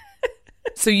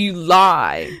 So you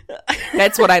lie.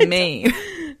 That's what I mean.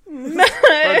 No.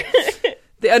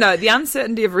 The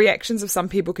uncertainty of reactions of some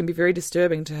people can be very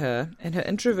disturbing to her, and her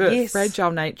introvert,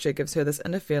 fragile nature gives her this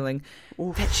inner feeling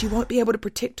that she won't be able to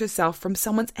protect herself from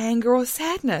someone's anger or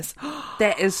sadness.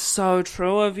 That is so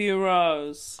true of you,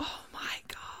 Rose. Oh my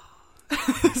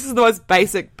God. This is the most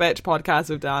basic bitch podcast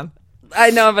we've done.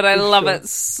 I know, but I love it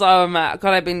so much.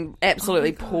 God, I've been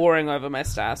absolutely poring over my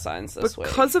star signs this week.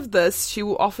 Because of this, she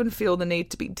will often feel the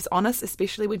need to be dishonest,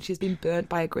 especially when she's been burnt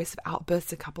by aggressive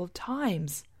outbursts a couple of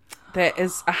times. That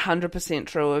is 100%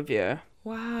 true of you.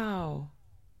 Wow.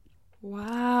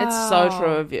 It's so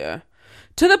true of you.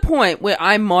 To the point where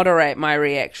I moderate my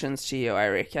reactions to you, I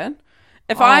reckon.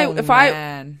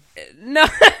 No.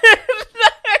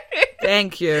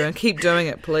 Thank you, and keep doing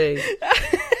it, please.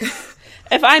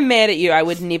 If I'm mad at you, I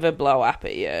would never blow up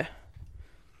at you.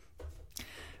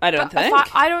 I don't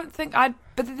think. I don't think I'd.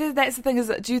 But that's the thing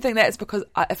is, do you think that's because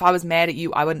if I was mad at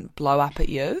you, I wouldn't blow up at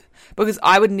you? Because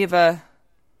I would never.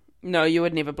 No, you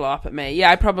would never blow up at me.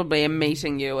 Yeah, I probably am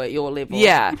meeting you at your level.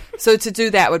 Yeah, so to do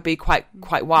that would be quite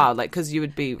wild, like because you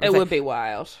would be. It would be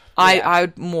wild. I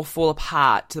would more fall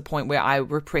apart to the point where I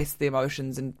repress the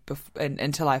emotions and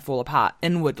until I fall apart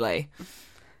inwardly.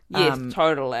 Yes,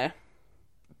 totally.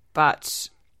 But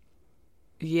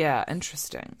yeah,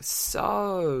 interesting.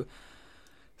 So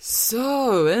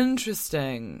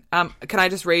interesting. Can I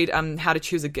just read how to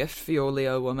choose a gift for your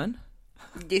Leo woman?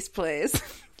 Yes, please.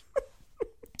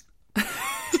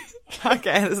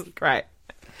 Okay, this is great.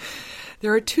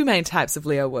 There are two main types of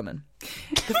Leo women.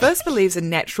 The first believes in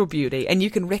natural beauty, and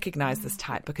you can recognize this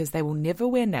type because they will never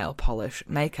wear nail polish,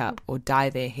 makeup, or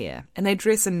dye their hair, and they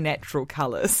dress in natural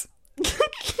colors.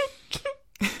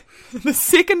 The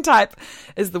second type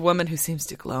is the woman who seems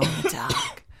to glow in the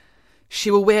dark. She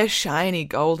will wear shiny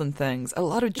golden things, a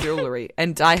lot of jewelry,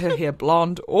 and dye her hair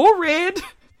blonde or red.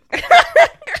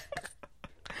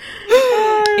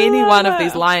 Any one of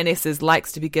these lionesses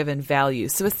likes to be given value,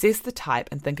 so assess the type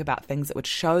and think about things that would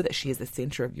show that she is the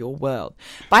centre of your world.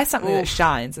 Buy something that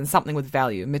shines and something with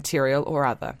value, material or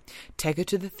other. Take her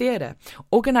to the theatre.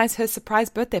 Organise her surprise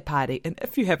birthday party, and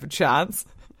if you have a chance,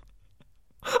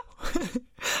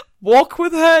 walk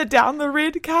with her down the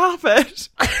red carpet.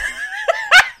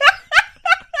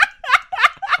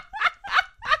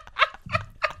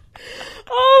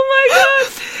 Oh my god!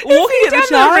 Walking down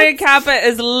the red carpet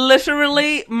is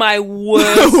literally my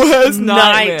worst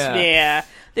nightmare.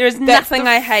 There is nothing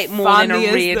I hate more than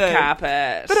a red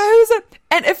carpet. But who's it?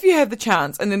 And if you have the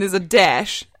chance, and then there's a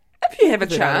dash. If you have a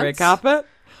chance, red carpet.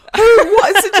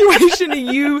 What situation are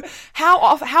you?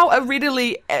 How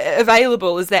readily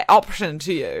available is that option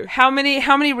to you? How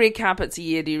many red carpets a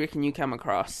year do you reckon you come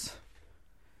across?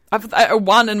 I've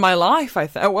one in my life. I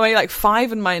think like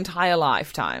 5 in my entire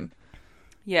lifetime.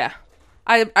 Yeah,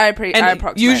 I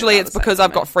approximate. Usually it's because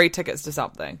I've got free tickets to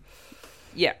something.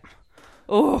 Yeah.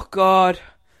 Oh God,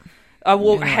 I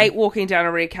hate walking down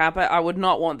a red carpet. I would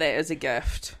not want that as a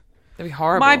gift. That'd be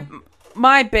horrible.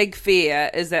 My big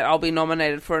fear is that I'll be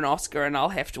nominated for an Oscar and I'll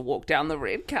have to walk down the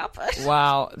red carpet.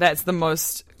 Wow, that's the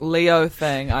most Leo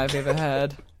thing I've ever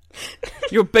heard.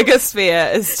 Your biggest fear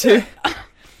is to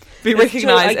be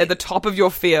recognised at the top of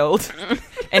your field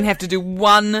and have to do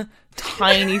one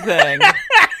tiny thing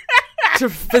to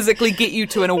physically get you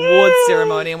to an award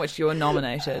ceremony in which you were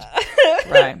nominated.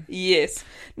 Right. Yes.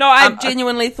 No, I've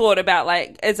genuinely thought about,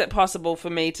 like, is it possible for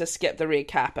me to skip the red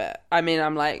carpet? I mean,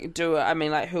 I'm like,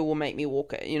 who will make me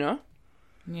walk it, you know?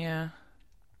 Yeah.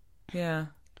 Yeah.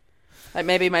 Like,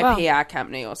 maybe my PR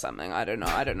company or something. I don't know.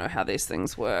 I don't know how these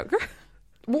things work.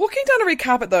 Walking down a red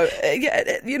carpet, though,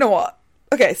 you know what?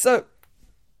 Okay, so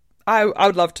I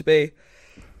would love to be,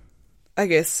 I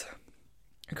guess,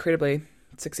 incredibly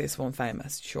successful and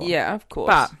famous, sure. Yeah, of course.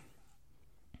 But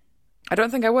I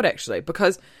don't think I would actually,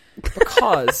 because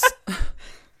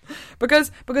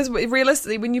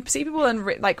realistically, when you see people in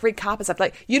red carpet stuff,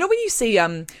 like, you know, when you see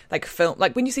when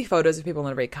you see photos of people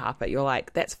on a red carpet, you're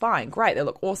like, that's fine, great, they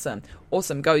look awesome,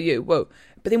 go you, whoa.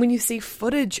 But then when you see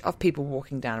footage of people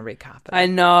walking down a red carpet, I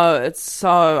know, it's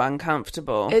so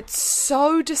uncomfortable. It's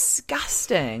so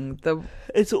disgusting.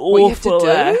 It's awful. What you have to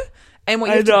do and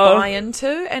what you have to buy into,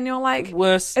 and you're like,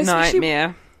 worst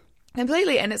nightmare.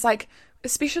 Completely. And it's like,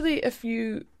 especially if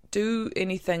you do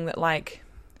anything that like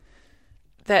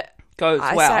that goes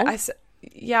especially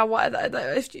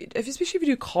if you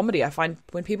do comedy, I find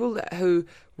when people who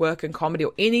work in comedy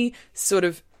or any sort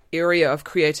of area of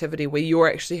creativity where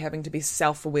you're actually having to be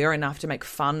self-aware enough to make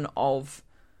fun of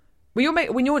when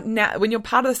you're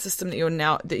part of the system that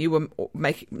you were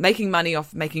making money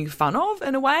off making fun of,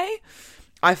 in a way,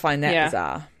 I find that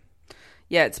bizarre.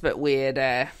 Yeah, it's a bit weird.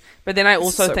 But then I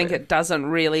also think it doesn't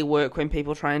really work when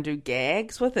people try and do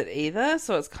gags with it either.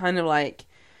 So it's kind of like,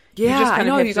 you just kind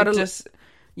of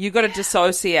you got to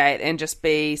dissociate and just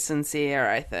be sincere,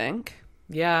 I think.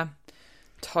 Yeah,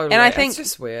 totally. And I think it's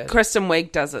just weird. Kristen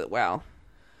Wiig does it well.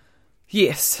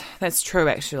 Yes, that's true.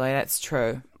 Actually, that's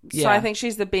true. Yeah. So I think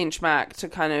she's the benchmark to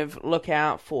kind of look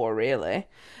out for, really.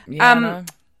 Yeah.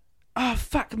 Oh,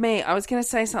 fuck me. I was going to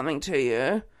say something to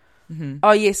you. Mm-hmm.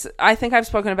 Oh, yes. I think I've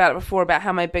spoken about it before, about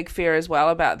how my big fear as well,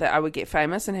 about that I would get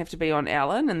famous and have to be on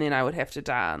Ellen, and then I would have to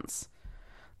dance.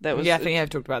 I think you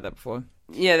have talked about that before.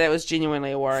 Yeah, that was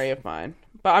genuinely a worry of mine.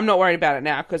 But I'm not worried about it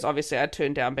now, because obviously I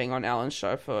turned down being on Ellen's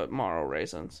show for moral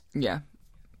reasons. Yeah.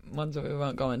 ones that we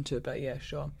won't go into, but yeah,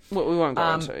 sure. What we won't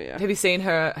go into, yeah. Have you seen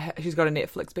her? She's got a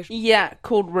Netflix special. Yeah,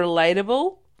 called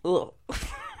Relatable. Ugh.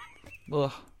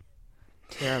 Ugh,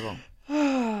 terrible.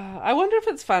 I wonder if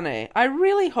it's funny. I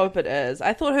really hope it is.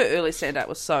 I thought her early stand-up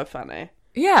was so funny.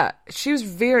 Yeah, she was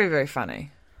very, very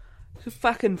funny. She's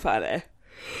fucking funny.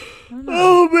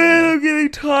 Oh man, I'm getting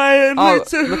tired. Oh,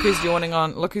 look who's yawning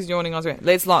on. Look who's yawning on.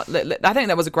 Let's not. I think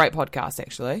that was a great podcast,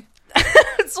 actually.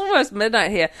 It's almost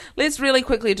midnight here. Let's really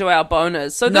quickly do our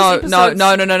boners. So No, this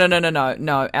episode's...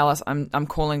 no, Alice. I'm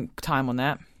calling time on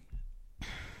that.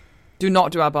 Do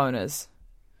not do our boners.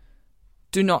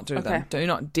 Do not do them. Do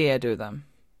not dare do them.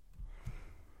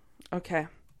 Okay.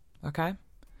 Okay?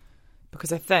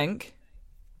 Because I think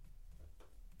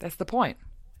that's the point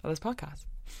of this podcast.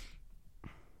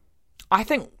 I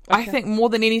think more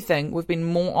than anything, we've been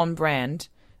more on brand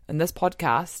in this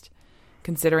podcast,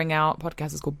 considering our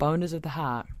podcast is called Boners of the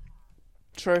Heart.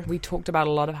 True. We talked about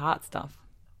a lot of heart stuff.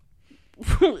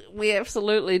 We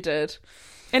absolutely did.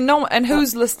 And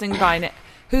who's listening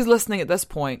who's listening at this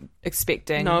point,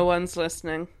 expecting... No one's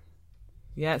listening.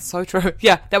 Yeah, it's so true.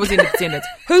 Yeah, that was the end of the sentence.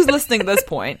 Who's listening at this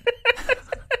point?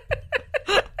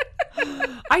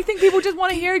 I think people just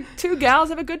want to hear two gals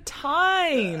have a good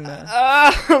time.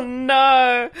 Oh,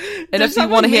 no. And if you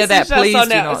want to hear that, please do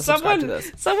not subscribe to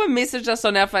this. Someone messaged us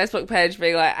on our Facebook page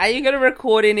being like, are you going to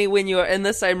record any when you're in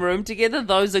the same room together?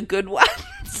 Those are good ones.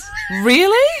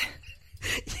 Really?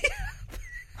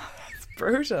 That's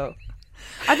brutal.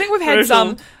 I think we've had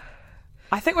some...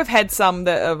 I think we've had some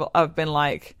that have been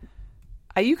like,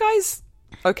 are you guys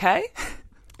okay?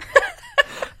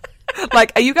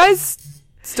 Like, are you guys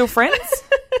still friends?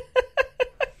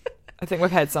 I think we've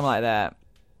had some like that.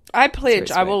 I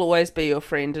pledge I will always be your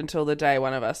friend until the day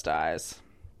one of us dies.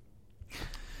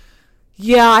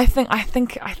 Yeah, I think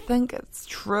it's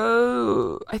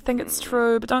true. I think it's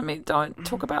true, but don't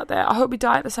talk about that. I hope we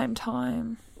die at the same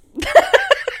time.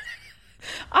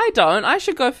 I don't. I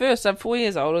should go first. I'm 4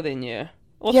 years older than you.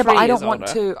 Or yeah, 3 but I years don't want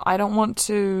older. to. I don't want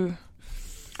to.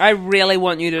 I really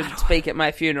want you to speak at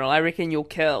my funeral. I reckon you'll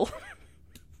kill.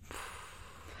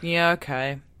 Yeah,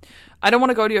 okay. I don't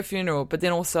want to go to your funeral, but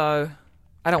then also,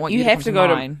 I don't want you, You to have come to to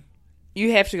go mine.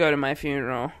 You have to go to my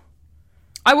funeral.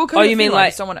 I will come. Oh, to you mean funeral.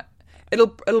 like someone?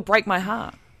 It'll break my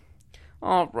heart.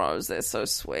 Oh, Rose, that's so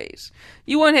sweet.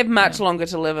 You won't have much longer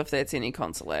to live if that's any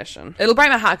consolation. It'll break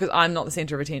my heart because I'm not the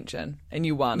center of attention, and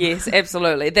you won. Yes,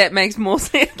 absolutely. That makes more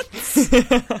sense.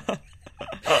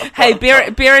 Hey,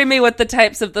 bury me with the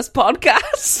tapes of this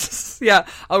podcast. Yeah,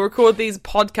 I'll record these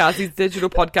digital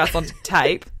podcasts onto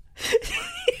tape.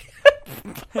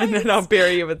 And then I'll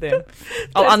bury you with them.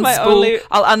 I'll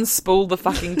unspool the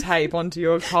fucking tape onto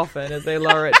your coffin as they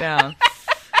lower it down.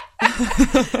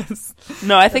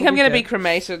 No, I think I'm going to be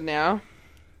cremated now.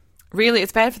 Really?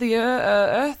 It's bad for the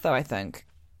earth, though, I think.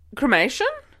 Cremation?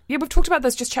 Yeah, we've talked about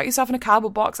this. Just chuck yourself in a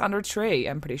cardboard box under a tree.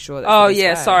 I'm pretty sure that's Oh, what they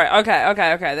yeah, say. sorry.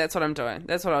 Okay. That's what I'm doing.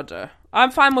 That's what I'll do. I'm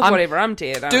fine with whatever. I'm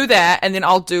dead. Do that, and then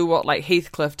I'll do what like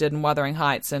Heathcliff did in Wuthering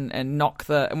Heights and and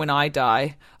when I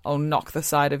die, I'll knock the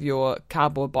side of your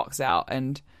cardboard box out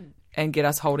and get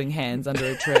us holding hands under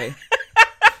a tree.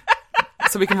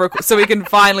 So we can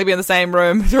finally be in the same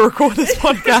room to record this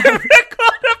podcast.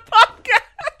 Record a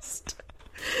podcast.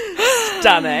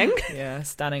 Stunning. Yeah,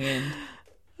 stunning end.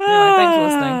 Anyway, thanks for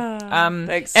listening.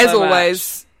 Thanks as so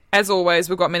always, As always,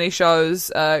 we've got many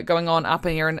shows going on up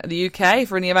here in the UK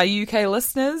for any of our UK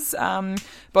listeners.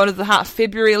 Boners of the Heart,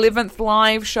 February 11th,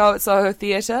 live show at Soho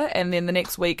Theatre. And then the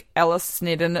next week, Alice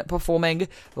Snedden performing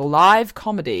live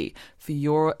comedy for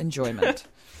your enjoyment.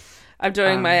 I'm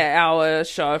doing my hour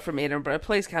show from Edinburgh.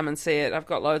 Please come and see it. I've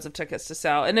got loads of tickets to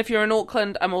sell. And if you're in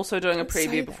Auckland, I'm also doing a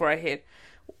preview before I head.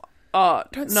 Oh,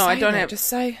 no, I don't have... Just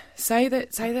say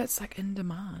that it's like in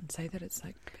demand. Say that it's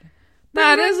like...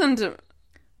 No, it isn't.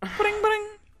 Bring, bring.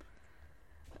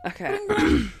 Okay.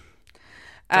 Bring.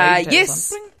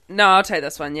 Yes. No, I'll take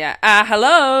this one, yeah.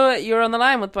 Hello, you're on the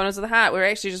line with Boners of the Heart. We're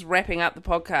actually just wrapping up the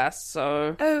podcast,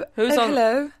 so... Who's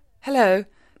on... Hello.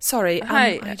 Sorry,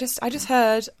 Hi. I just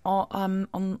heard on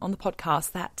the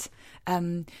podcast that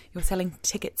you're selling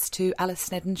tickets to Alice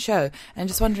Snedden's show, and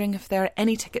just wondering if there are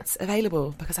any tickets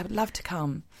available, because I would love to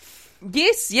come.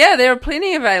 Yes, yeah, there are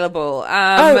plenty available.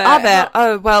 Are there?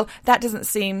 Oh, well, that doesn't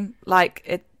seem like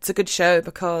it's a good show,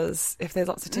 because if there's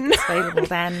lots of tickets available,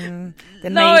 then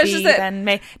No, maybe, it's just that- then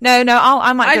may. No,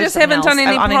 I might. I go just to something haven't done else.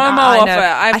 any I mean, promo I of know.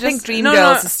 it. I think Dreamgirls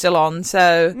No. is still on,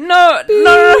 so No,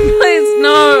 please,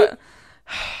 no.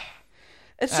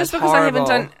 It's just That's because I haven't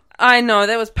horrible. done... I know,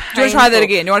 that was painful. Do you want to try that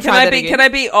again? You want to try that again?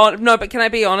 Can I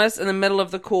be honest? In the middle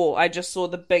of the call, I just saw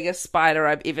the biggest spider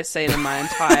I've ever seen in my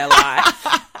entire life.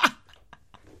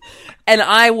 and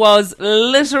I was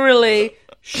literally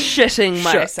shitting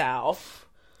myself.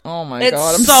 Oh my It's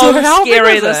god, I'm so how big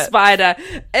scary, is the it? spider.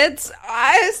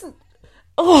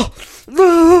 Oh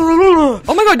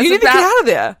my god, you need to get out of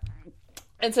there.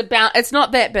 It's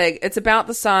not that big. It's about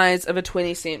the size of a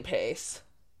 20-cent piece.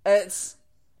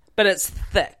 But it's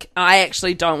thick. I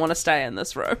actually don't want to stay in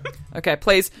this room. Okay,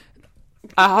 please.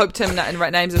 I hope Tim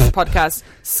names this podcast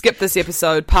skip this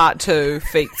episode, part 2,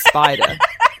 feet spider.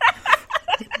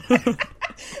 Oh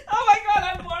my god,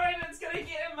 I'm worried it's going to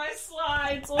get in my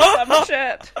slides or some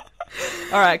shit.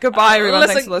 All right, goodbye, everyone.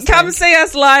 Thanks for listening. Come see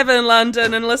us live in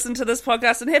London and listen to this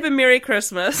podcast and have a Merry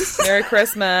Christmas. Merry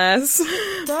Christmas.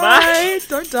 Bye.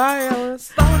 Don't die,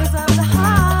 Alice. Bonus of the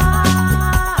heart.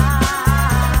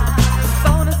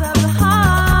 Bonus of the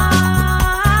heart.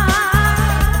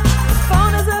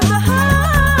 Bonus of the heart.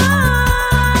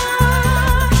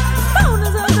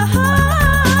 Bonus of the heart.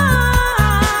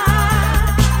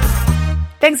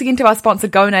 Thanks again to our sponsor,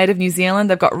 Go Native New Zealand.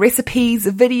 They've got recipes,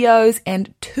 videos,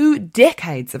 and 2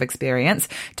 decades of experience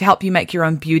to help you make your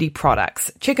own beauty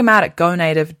products. Check them out at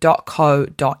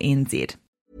gonative.co.nz.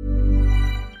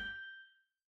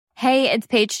 Hey, it's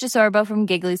Paige DeSorbo from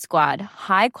Giggly Squad.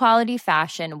 High quality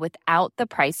fashion without the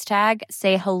price tag.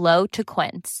 Say hello to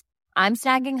Quince. I'm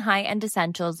snagging high-end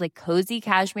essentials like cozy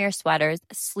cashmere sweaters,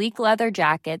 sleek leather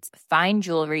jackets, fine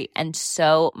jewelry, and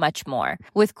so much more.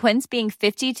 With Quince being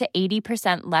 50 to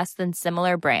 80% less than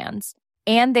similar brands.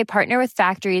 And they partner with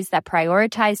factories that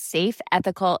prioritize safe,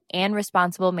 ethical, and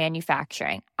responsible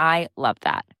manufacturing. I love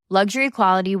that. Luxury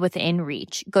quality within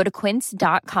reach. Go to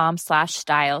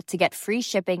quince.com/style to get free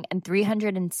shipping and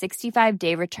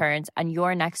 365-day returns on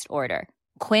your next order.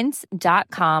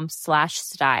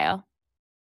 Quince.com/style.